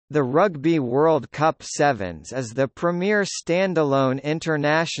The Rugby World Cup Sevens is the premier standalone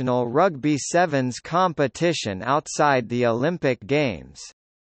international rugby sevens competition outside the Olympic Games.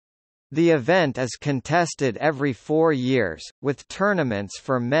 The event is contested every 4 years, with tournaments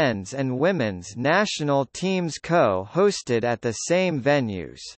for men's and women's national teams co-hosted at the same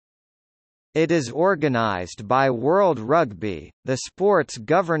venues. It is organised by World Rugby, the sport's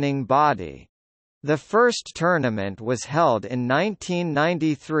governing body. The first tournament was held in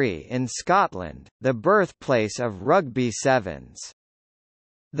 1993 in Scotland, the birthplace of rugby sevens.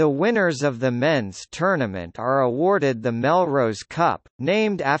 The winners of the men's tournament are awarded the Melrose Cup,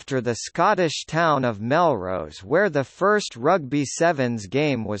 named after the Scottish town of Melrose where the first rugby sevens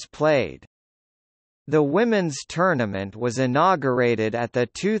game was played. The women's tournament was inaugurated at the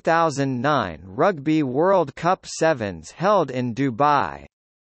 2009 Rugby World Cup Sevens held in Dubai.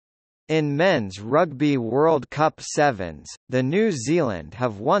 In men's Rugby World Cup Sevens, the New Zealand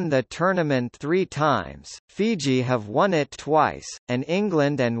have won the tournament 3 times, Fiji have won it twice, and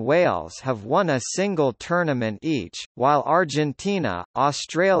England and Wales have won a single tournament each, while Argentina,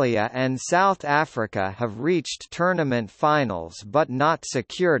 Australia and South Africa have reached tournament finals but not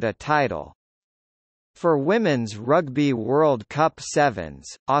secured a title. For Women's Rugby World Cup Sevens,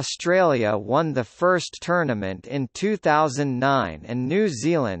 Australia won the first tournament in 2009 and New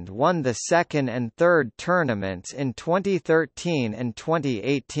Zealand won the second and third tournaments in 2013 and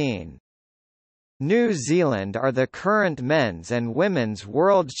 2018. New Zealand are the current men's and women's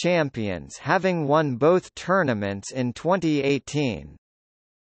world champions, having won both tournaments in 2018.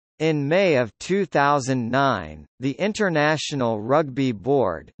 In May of 2009, the International Rugby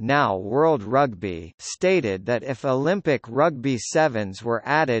Board, now World Rugby, stated that if Olympic rugby sevens were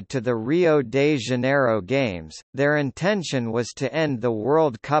added to the Rio de Janeiro Games, their intention was to end the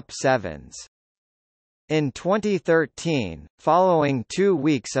World Cup Sevens. In 2013, following 2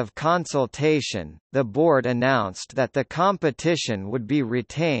 weeks of consultation, the board announced that the competition would be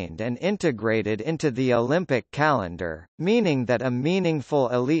retained and integrated into the Olympic calendar, meaning that a meaningful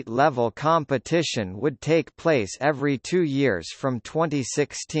elite-level competition would take place every 2 years from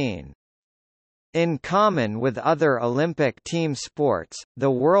 2016. In common with other Olympic team sports,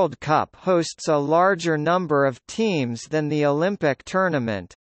 the World Cup hosts a larger number of teams than the Olympic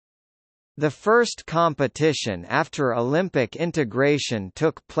tournament. The first competition after Olympic integration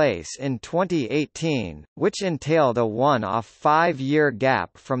took place in 2018, which entailed a one-off 5-year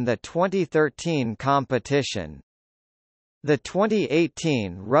gap from the 2013 competition. The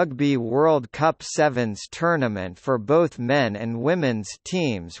 2018 Rugby World Cup Sevens tournament for both men and women's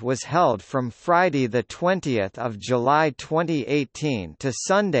teams was held from Friday 20 July 2018 to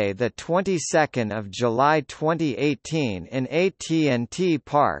Sunday 22 July 2018 in AT&T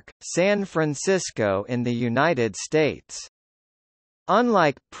Park, San Francisco in the United States.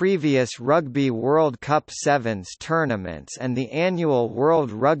 Unlike previous Rugby World Cup Sevens tournaments and the annual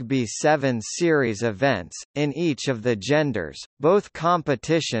World Rugby Sevens Series events, in each of the genders, both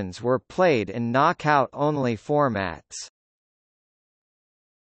competitions were played in knockout-only formats.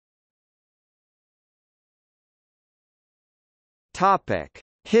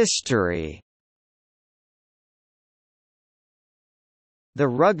 History. The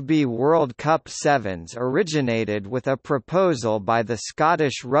Rugby World Cup Sevens originated with a proposal by the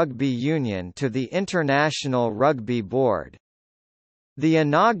Scottish Rugby Union to the International Rugby Board. The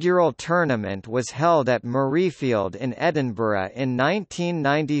inaugural tournament was held at Murrayfield in Edinburgh in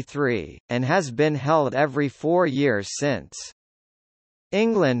 1993, and has been held every 4 years since.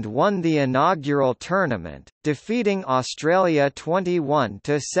 England won the inaugural tournament, defeating Australia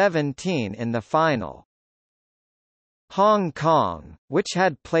 21-17 in the final. Hong Kong, which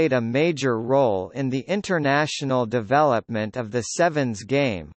had played a major role in the international development of the Sevens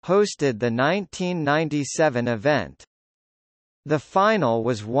game, hosted the 1997 event. The final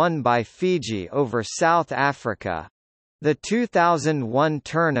was won by Fiji over South Africa. The 2001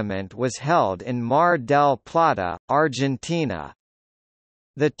 tournament was held in Mar del Plata, Argentina.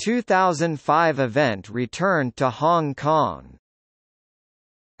 The 2005 event returned to Hong Kong.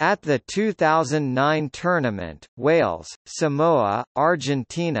 At the 2009 tournament, Wales, Samoa,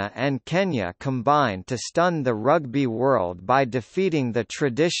 Argentina and Kenya combined to stun the rugby world by defeating the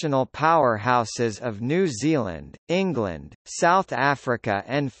traditional powerhouses of New Zealand, England, South Africa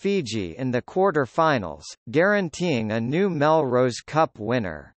and Fiji in the quarter-finals, guaranteeing a new Melrose Cup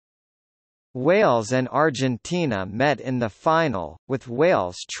winner. Wales and Argentina met in the final, with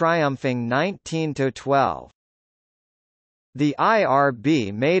Wales triumphing 19-12. The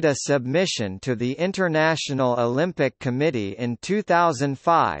IRB made a submission to the International Olympic Committee in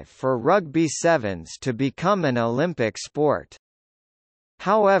 2005 for rugby sevens to become an Olympic sport.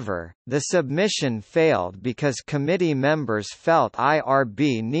 However, the submission failed because committee members felt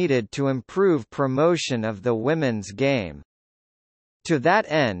IRB needed to improve promotion of the women's game. To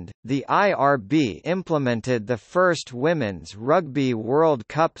that end, the IRB implemented the first Women's Rugby World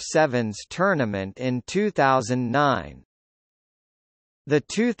Cup Sevens tournament in 2009. The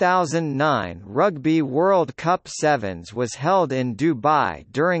 2009 Rugby World Cup Sevens was held in Dubai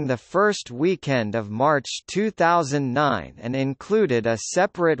during the first weekend of March 2009 and included a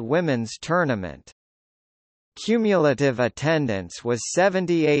separate women's tournament. Cumulative attendance was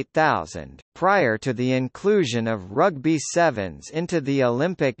 78,000. Prior to the inclusion of Rugby Sevens into the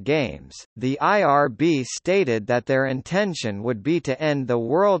Olympic Games, the IRB stated that their intention would be to end the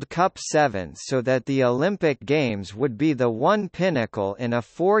World Cup Sevens so that the Olympic Games would be the one pinnacle in a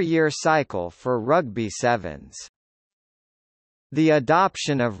four-year cycle for Rugby Sevens. The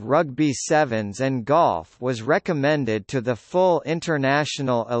adoption of Rugby Sevens and golf was recommended to the full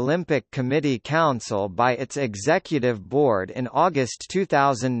International Olympic Committee Council by its executive board in August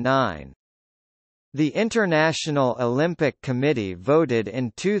 2009. The International Olympic Committee voted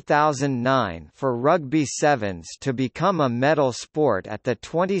in 2009 for Rugby Sevens to become a medal sport at the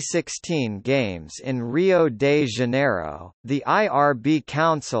 2016 Games in Rio de Janeiro. The IRB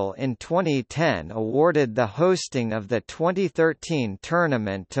Council in 2010 awarded the hosting of the 2013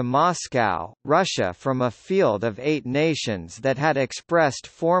 tournament to Moscow, Russia from a field of 8 nations that had expressed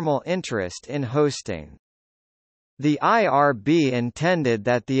formal interest in hosting. The IRB intended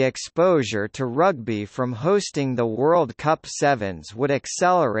that the exposure to rugby from hosting the World Cup Sevens would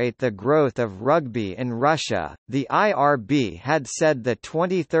accelerate the growth of rugby in Russia. The IRB had said the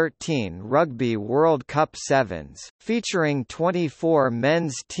 2013 Rugby World Cup Sevens, featuring 24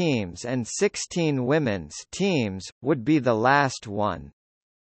 men's teams and 16 women's teams, would be the last one.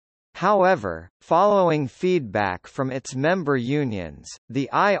 However, following feedback from its member unions, the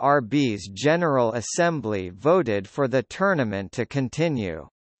IRB's General Assembly voted for the tournament to continue.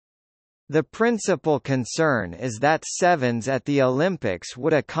 The principal concern is that sevens at the Olympics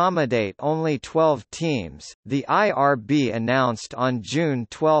would accommodate only 12 teams. The IRB announced on June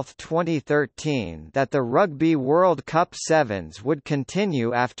 12, 2013 that the Rugby World Cup Sevens would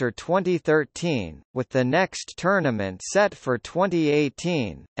continue after 2013, with the next tournament set for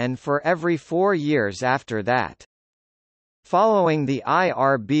 2018, and for every 4 years after that. Following the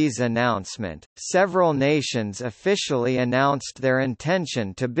IRB's announcement, several nations officially announced their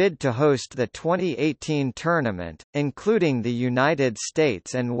intention to bid to host the 2018 tournament, including the United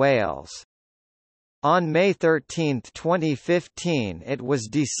States and Wales. On May 13, 2015, it was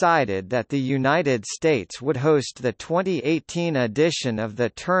decided that the United States would host the 2018 edition of the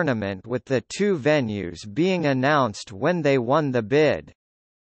tournament, with the 2 venues being announced when they won the bid.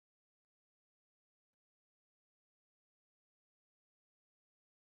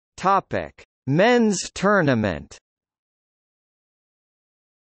 Topic: Men's tournament.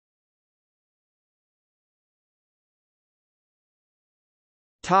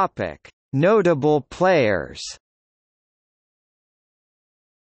 Topic: Notable players.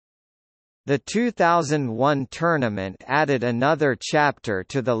 The 2001 tournament added another chapter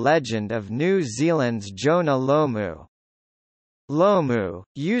to the legend of New Zealand's Jonah Lomu. Lomu,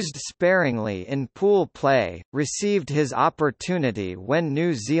 used sparingly in pool play, received his opportunity when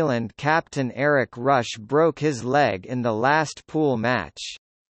New Zealand captain Eric Rush broke his leg in the last pool match.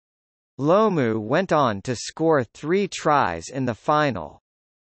 Lomu went on to score 3 tries in the final.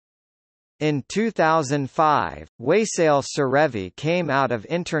 In 2005, Waisale Serevi came out of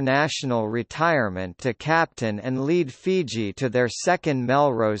international retirement to captain and lead Fiji to their second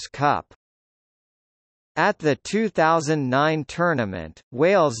Melrose Cup. At the 2009 tournament,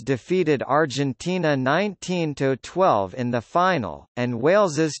 Wales defeated Argentina 19-12 in the final, and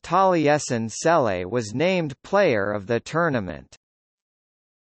Wales's Taliesin Sele was named player of the tournament.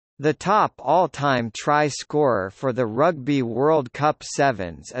 The top all-time try scorer for the Rugby World Cup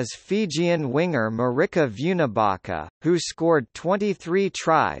Sevens is Fijian winger Marika Vunibaka, who scored 23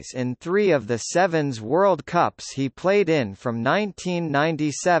 tries in 3 of the Sevens World Cups he played in from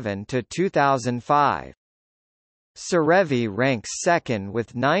 1997 to 2005. Serevi ranks second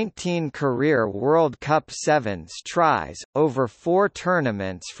with 19 career World Cup Sevens tries, over 4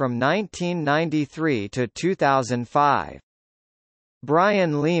 tournaments from 1993 to 2005.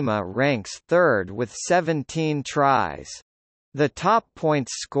 Brian Lima ranks third with 17 tries. The top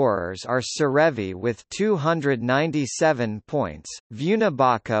points scorers are Serevi with 297 points,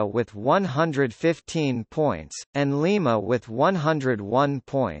 Vunibaka with 115 points, and Lima with 101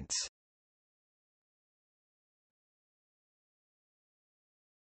 points.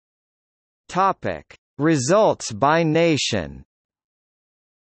 Topic: Results by nation.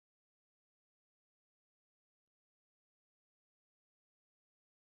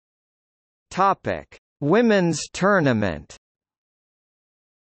 Topic: Women's tournament.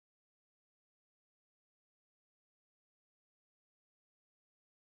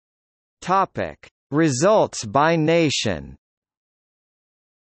 Topic: Results by nation.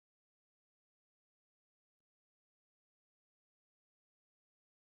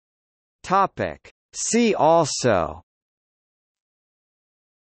 Topic: See also: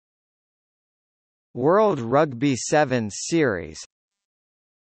 World Rugby Sevens Series,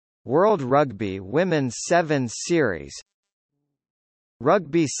 World Rugby Women's Sevens Series,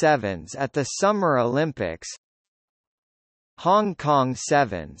 Rugby Sevens at the Summer Olympics, Hong Kong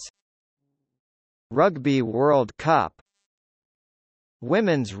Sevens, Rugby World Cup,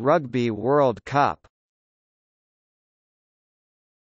 Women's Rugby World Cup.